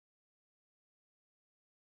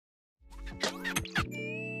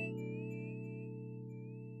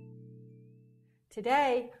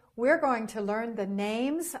Today, we're going to learn the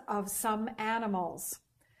names of some animals.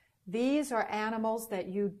 These are animals that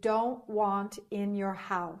you don't want in your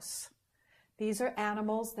house. These are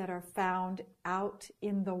animals that are found out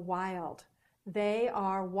in the wild. They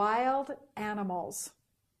are wild animals.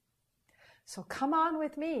 So come on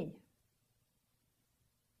with me.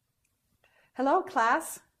 Hello,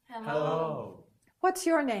 class. Hello. What's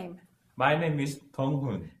your name? My name is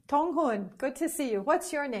Dong-hun. Dong-hun, good to see you.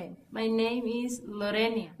 What's your name? My name is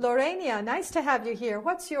Lorena. Lorena, nice to have you here.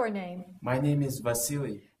 What's your name? My name is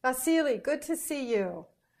Vasily. Vasily, good to see you.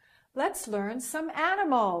 Let's learn some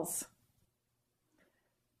animals.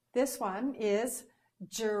 This one is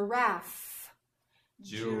giraffe.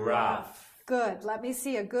 Giraffe. Good. Let me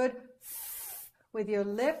see a good f with your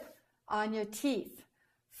lip on your teeth.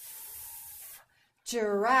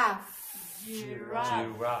 Giraffe.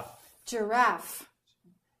 Giraffe. Giraffe.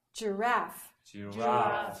 Giraffe.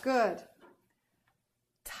 Giraffe. Good.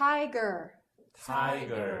 Tiger.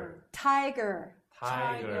 Tiger. Tiger.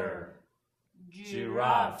 Tiger.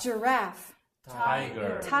 Giraffe. Giraffe.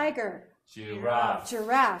 Tiger. Tiger. Giraffe.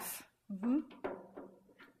 Giraffe.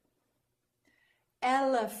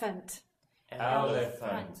 Elephant.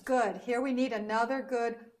 Elephant. Good. Here we need another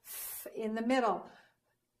good f in the middle.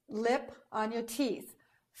 Lip on your teeth.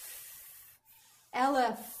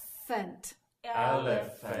 Elephant.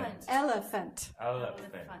 Elephant. Elephant.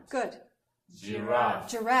 Elephant. Good. Giraffe.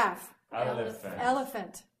 Giraffe. Elephant.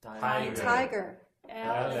 Elephant. Tiger. Tiger.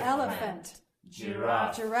 Elephant.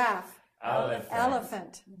 Giraffe. Giraffe. Elephant.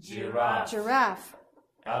 Elephant. Giraffe. Giraffe.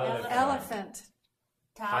 Elephant. Elephant.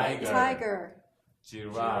 Tiger. Tiger.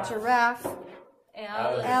 Giraffe. Giraffe.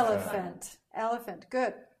 Elephant. Elephant. Elephant.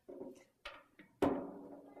 Good.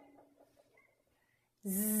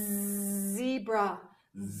 Zebra.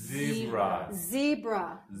 Zebra.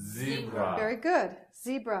 Zebra. Zebra. Very good.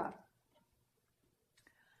 Zebra.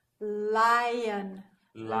 Lion.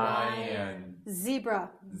 Lion. Zebra.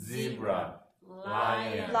 Zebra.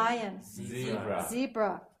 Lion. Lion. Zebra.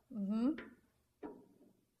 Zebra.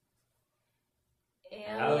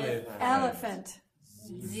 Elephant. Elephant.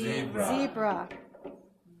 Zebra. Zebra.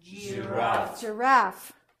 Giraffe.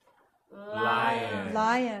 Giraffe. Lion.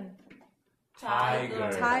 Lion.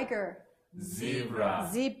 Tiger. Tiger. Zebra.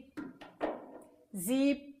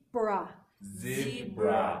 Zebra.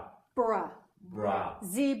 Zebra. Bra. Bra.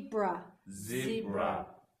 Zebra. Zebra.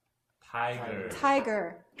 Tiger.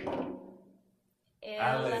 Tiger.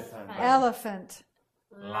 Elephant. Elephant.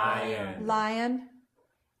 Lion. Lion.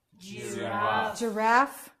 Giraffe.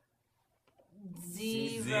 Giraffe.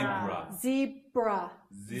 Zebra. Zebra.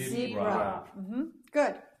 Zebra.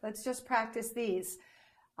 Good. Let's just practice these.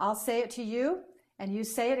 I'll say it to you, and you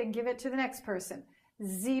say it and give it to the next person.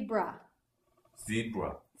 Zebra.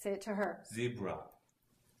 Zebra. Say it to her. Zebra.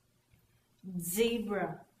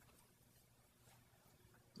 Zebra.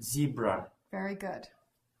 Zebra. Very good.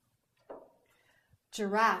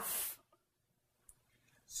 Giraffe.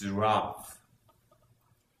 Giraffe.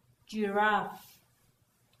 Giraffe.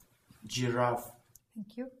 Giraffe.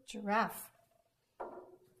 Thank you. Giraffe.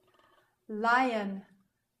 Lion.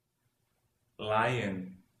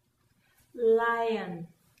 Lion. Lion.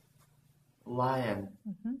 Lion.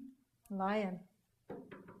 Lion.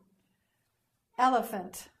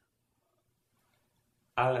 Elephant.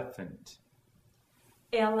 Elephant.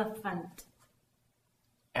 Elephant.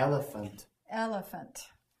 Elephant. Elephant.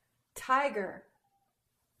 Tiger.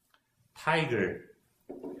 Tiger.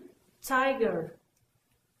 Tiger.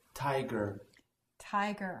 Tiger.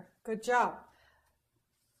 Tiger. Good job.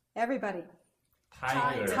 Everybody.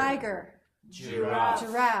 Tiger. Tiger. Giraffe.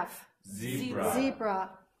 Giraffe. Zebra. Zebra.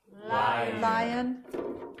 Lion. Lion.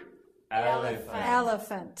 Elephant.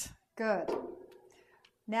 Elephant. Good.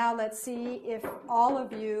 Now let's see if all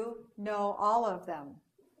of you know all of them.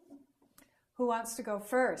 Who wants to go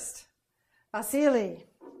first? Vasily.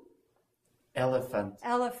 Elephant.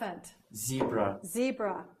 Elephant. Zebra.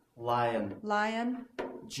 Zebra. Lion. Lion.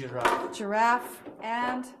 Giraffe. Giraffe.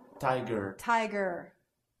 And Tiger. tiger.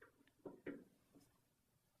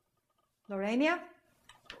 Lorena.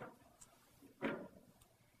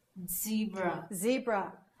 Zebra.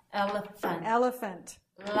 Zebra. Elephant. Elephant.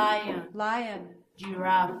 Lion. Lion.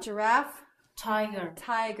 Giraffe. Giraffe. Tiger.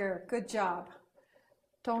 Tiger. Good job.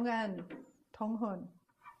 Dong-hun. Dong-hun.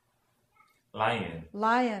 Lion.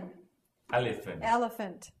 Lion. Elephant.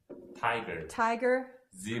 Elephant. Tiger. Tiger.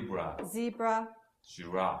 Zebra. Zebra.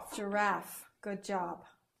 Giraffe. Giraffe. Good job.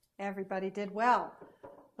 Everybody did well.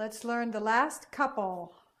 Let's learn the last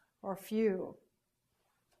couple or few.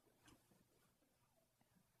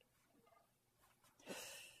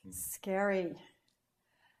 Scary.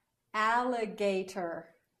 Alligator.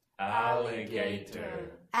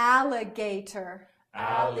 Alligator. Alligator.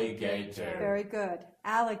 Alligator. Very good.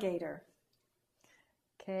 Alligator.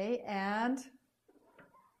 Okay, and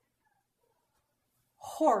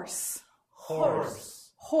horse.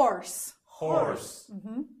 Horse. Horse. Horse.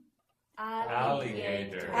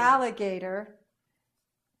 Alligator. Alligator.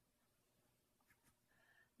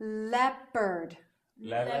 Leopard.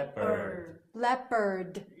 Leopard.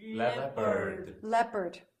 Leopard. Leopard.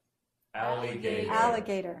 Leopard. Alligator.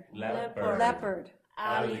 Alligator. Leopard. Leopard.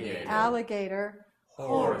 Alligator. Alligator.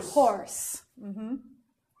 Horse. Horse.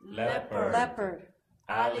 Leopard. Leopard.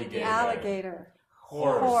 Alligator. Alligator.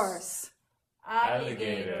 Horse. Horse.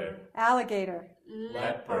 Alligator. Alligator.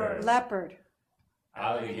 Leopard. Leopard.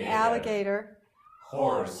 Alligator. Alligator.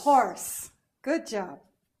 Horse. Horse. Good job.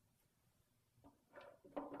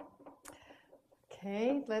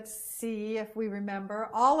 Okay, let's see if we remember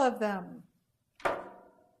all of them.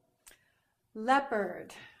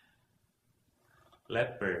 Leopard.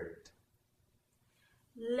 Leopard.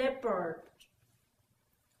 Leopard.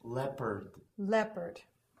 Leopard. Leopard.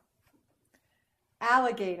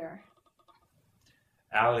 Alligator.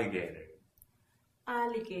 Alligator.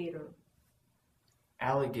 Alligator.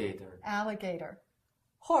 Alligator. Alligator.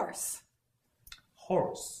 Horse.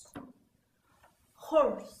 Horse.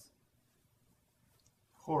 Horse.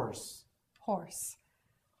 Horse. Horse.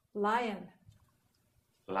 Lion.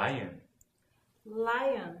 Lion.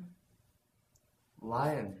 Lion.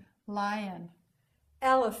 Lion. Lion.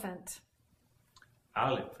 Elephant.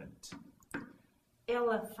 Elephant.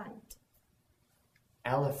 Elephant.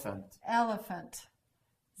 Elephant. Elephant.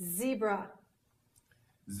 Zebra.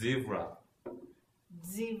 Zebra.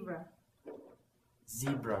 Zebra.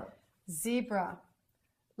 Zebra. Zebra.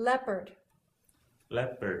 Leopard.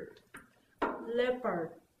 Leopard.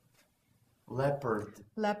 Leopard. Leopard.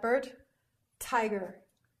 Leopard. Tiger.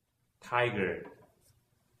 Tiger.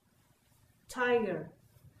 Tiger.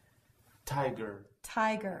 Tiger.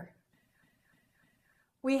 Tiger.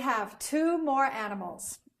 We have two more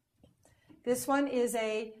animals. This one is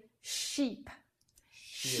a sheep.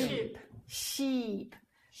 Sheep. Sheep.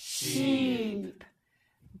 Sheep.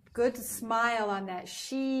 Good smile on that.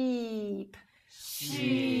 Sheep.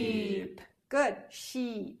 Sheep. Good.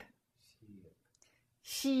 Sheep.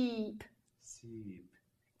 Sheep. Sheep.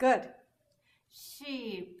 Good.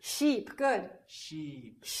 Sheep. Sheep. Good.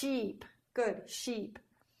 Sheep. Sheep. Good. Sheep.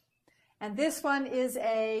 And this one is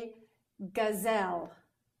a gazelle.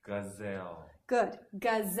 Gazelle. Good.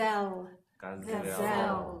 Gazelle.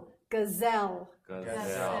 Gazelle. Gazelle.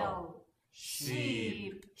 Gazelle.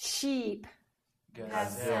 Sheep. Sheep.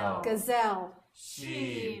 Gazelle. Gazelle.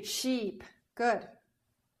 Sheep. Sheep. Good.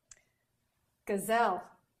 Gazelle.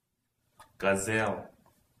 Gazelle.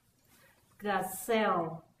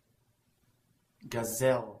 Gazelle.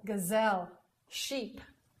 Gazelle. Gazelle. Sheep.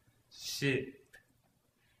 Sheep.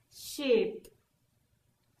 Sheep.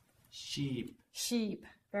 Sheep. Sheep.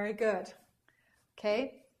 Very good.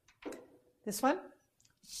 Okay. This one?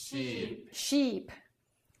 Sheep. Sheep.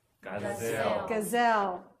 Gazelle.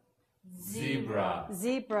 Gazelle. Zebra.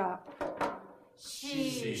 Zebra.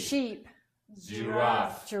 Sheep. Sheep.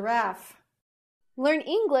 Giraffe. Giraffe. Learn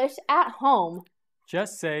English at home.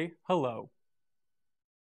 Just say hello.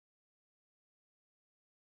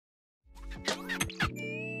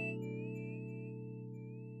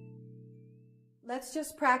 Let's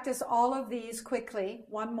just practice all of these quickly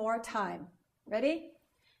one more time. Ready?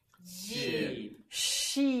 Sheep.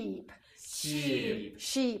 Sheep. Sheep.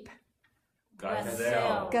 Sheep.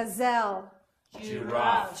 Gazelle. Gazelle.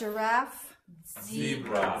 Giraffe. Giraffe.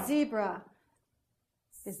 Zebra. Zebra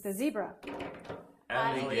is the zebra.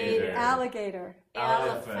 Alligator. Alligator.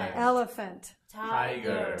 Elephant. Elephant.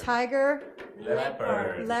 Tiger. Tiger.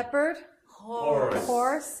 Leopard. Leopard. Horse.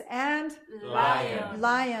 Horse. And Lion.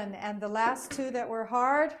 lion. And the last two that were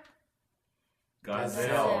hard?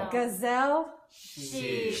 Gazelle. Gazelle.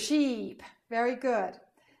 Sheep. Sheep. Very good.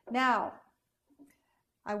 Now,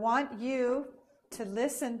 I want you to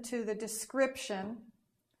listen to the description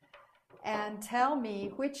and tell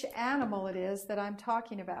me which animal it is that I'm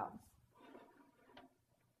talking about.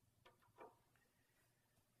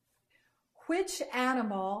 Which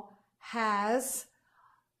animal has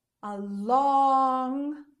a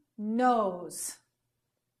long nose?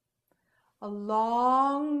 A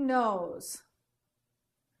long nose.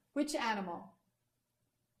 Which animal?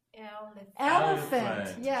 Elephant.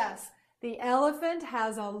 Elephant. Yes. The elephant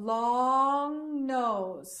has a long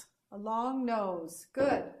nose. A long nose.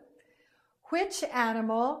 Good. Which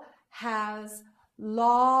animal has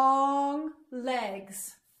long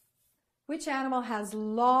legs? Which animal has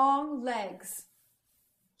long legs?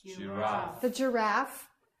 Giraffe. The giraffe.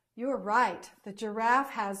 You are right. The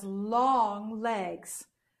giraffe has long legs.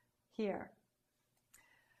 Here.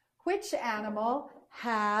 Which animal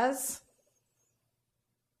has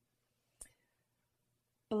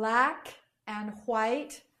black and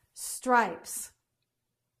white stripes?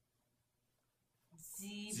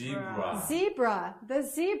 Zebra. Zebra. The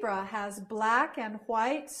zebra has black and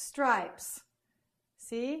white stripes.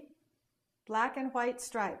 See? Black and white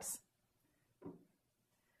stripes.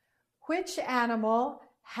 Which animal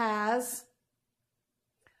has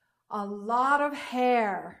a lot of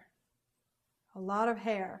hair? A lot of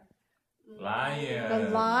hair. Lion. The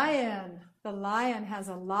lion. The lion has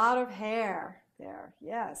a lot of hair there.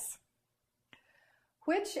 Yes.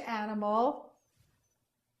 Which animal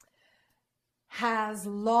has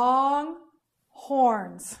long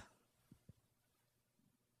horns?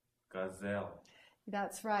 Gazelle.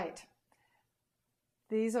 That's right.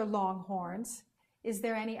 These are long horns. Is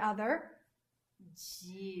there any other?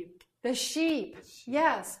 Sheep. The sheep.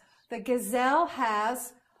 Yes. The gazelle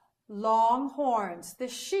has long horns. The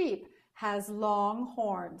sheep has long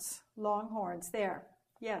horns. Long horns there.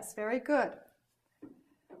 Yes, very good.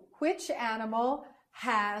 Which animal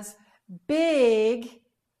has big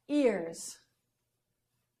ears?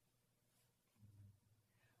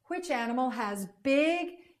 Which animal has big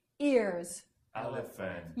ears?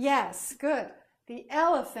 Elephant. Yes, good. The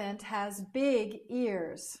elephant has big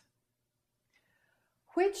ears.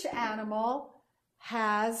 Which animal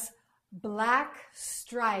has black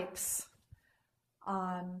stripes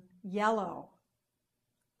on yellow?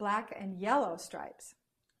 Black and yellow stripes.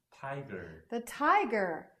 Tiger. The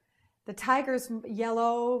tiger. The tiger's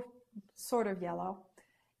yellow, sort of yellow,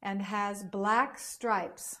 and has black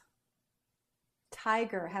stripes.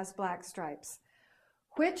 Tiger has black stripes.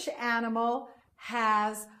 Which animal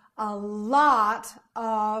has a lot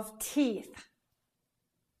of teeth?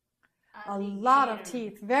 A lot of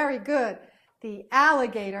teeth. Very good. The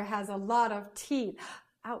alligator has a lot of teeth.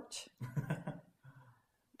 Ouch.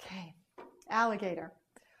 Okay. Alligator.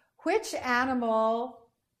 Which animal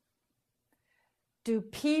do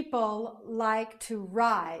people like to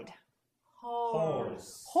ride?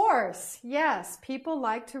 Horse. Horse. Yes, people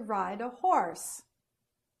like to ride a horse.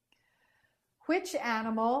 Which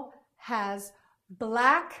animal has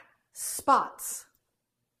black spots?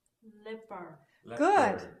 Leopard. Good.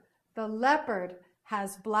 Leopard. The leopard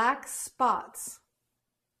has black spots.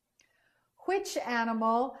 Which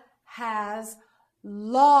animal has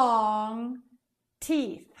long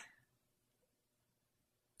teeth?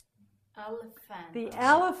 Elephant. The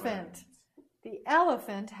elephant. The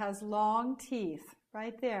elephant has long teeth.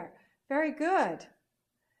 Right there. Very good.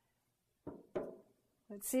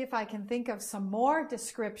 Let's see if I can think of some more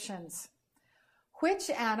descriptions. Which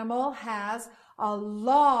animal has a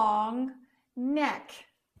long neck?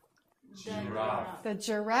 Giraffe. The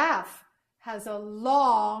giraffe has a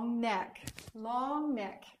long neck. Long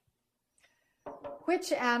neck.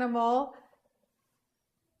 Which animal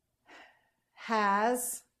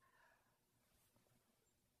has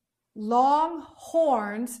long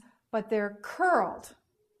horns, but they're curled?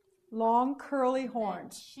 Long curly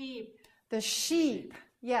horns. Sheep. The sheep.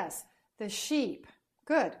 Yes, the sheep.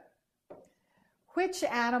 Good. Which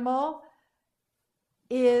animal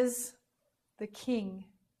is the king?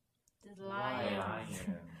 The lion.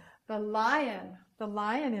 Lion. The lion. The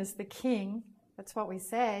lion is the king. That's what we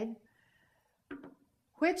say.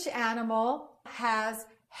 Which animal has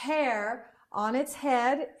hair on its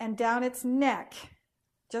head and down its neck?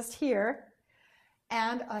 Just here.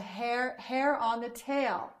 And a hair on the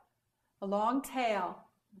tail. A long tail.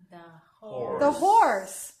 The Horse. The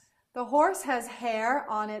horse. The horse has hair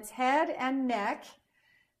on its head and neck.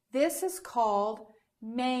 This is called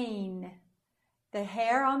mane. The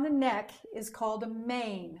hair on the neck is called a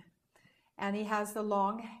mane. And he has the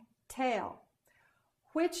long tail.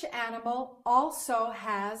 Which animal also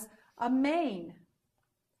has a mane?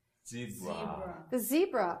 Zebra. The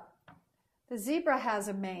zebra. The zebra has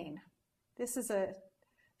a mane. This is a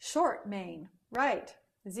short mane. Right.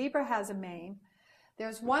 The zebra has a mane.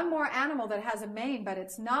 There's one more animal that has a mane, but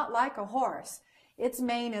it's not like a horse. Its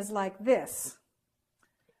mane is like this.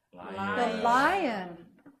 The lion.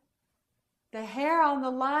 The hair on the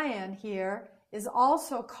lion here is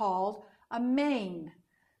also called a mane.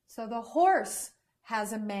 So the horse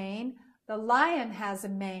has a mane, the lion has a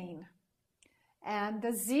mane, and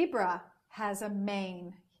the zebra has a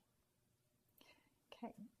mane.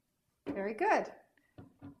 Okay, very good.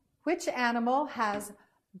 Which animal has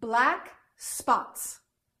black spots?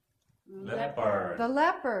 Leopard. The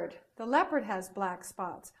leopard. The leopard has black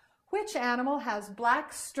spots. Which animal has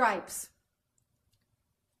black stripes?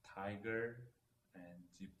 Tiger and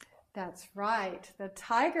zebra. That's right. The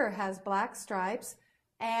tiger has black stripes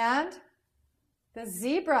and the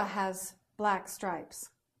zebra has black stripes.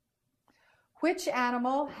 Which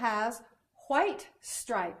animal has white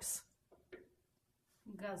stripes?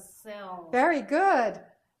 Gazelle. Very good.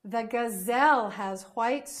 The gazelle has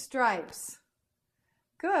white stripes.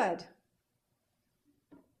 Good.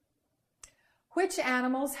 Which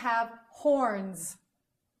animals have horns?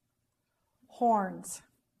 Horns.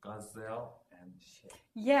 Gazelle and sheep.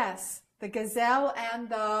 Yes, the gazelle and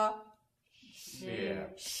the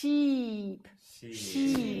Sheep. sheep.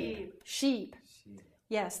 Sheep. Sheep.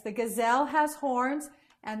 Yes, the gazelle has horns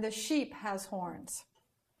and the sheep has horns.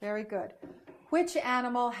 Very good. Which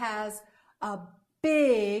animal has a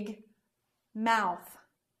big mouth?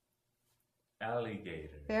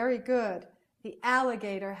 Alligator. Very good. The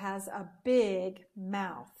alligator has a big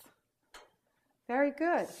mouth. Very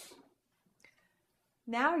good.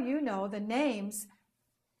 Now you know the names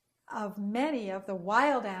of many of the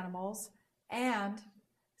wild animals and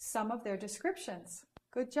some of their descriptions.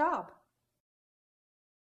 Good job.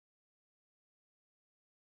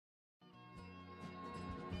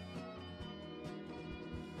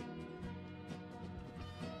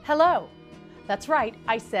 Hello. That's right,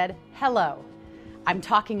 I said hello. I'm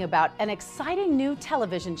talking about an exciting new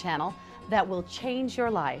television channel that will change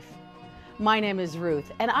your life. My name is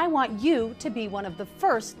Ruth, and I want you to be one of the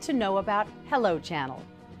first to know about Hello Channel.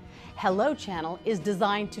 Hello Channel is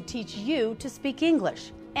designed to teach you to speak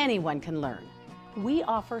English. Anyone can learn. We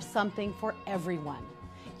offer something for everyone.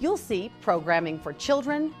 You'll see programming for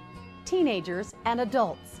children, teenagers, and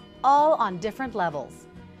adults, all on different levels.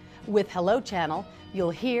 With Hello Channel,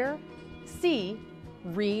 you'll hear, see,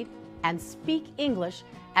 read, and speak English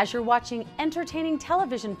as you're watching entertaining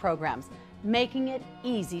television programs, making it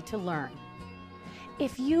easy to learn.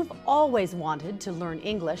 If you've always wanted to learn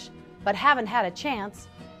English but haven't had a chance,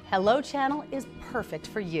 Hello Channel is perfect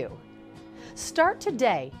for you. Start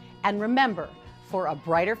today, and remember, for a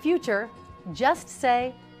brighter future, just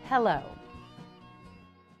say hello.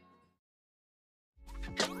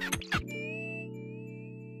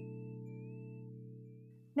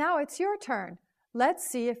 Now it's your turn. Let's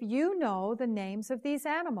see if you know the names of these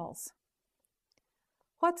animals.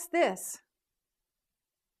 What's this?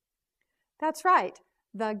 That's right,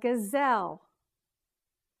 the gazelle.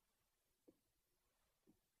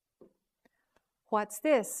 What's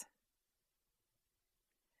this?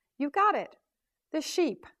 You got it, the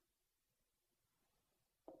sheep.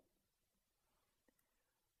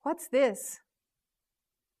 What's this?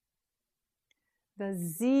 The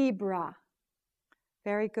zebra.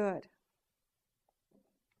 Very good.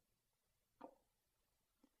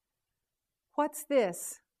 What's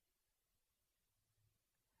this?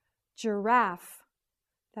 Giraffe.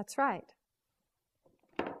 That's right.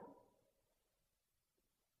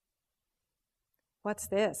 What's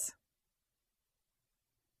this?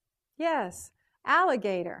 Yes,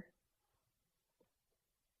 alligator.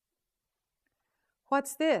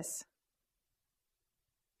 What's this?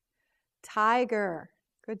 Tiger.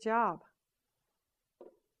 Good job.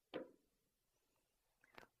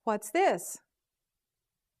 What's this?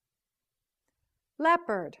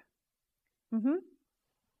 Leopard.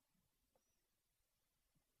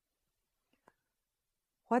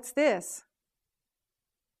 What's this?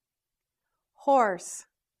 Horse.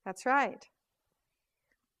 That's right.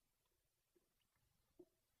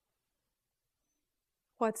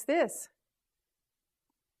 What's this?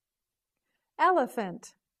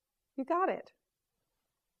 Elephant. You got it.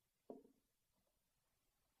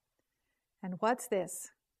 And what's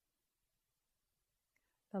this?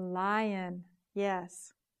 The lion.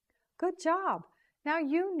 Yes. Good job. Now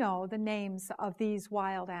you know the names of these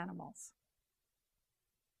wild animals.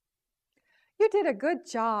 You did a good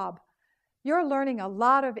job. You're learning a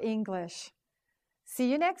lot of English.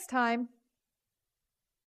 See you next time.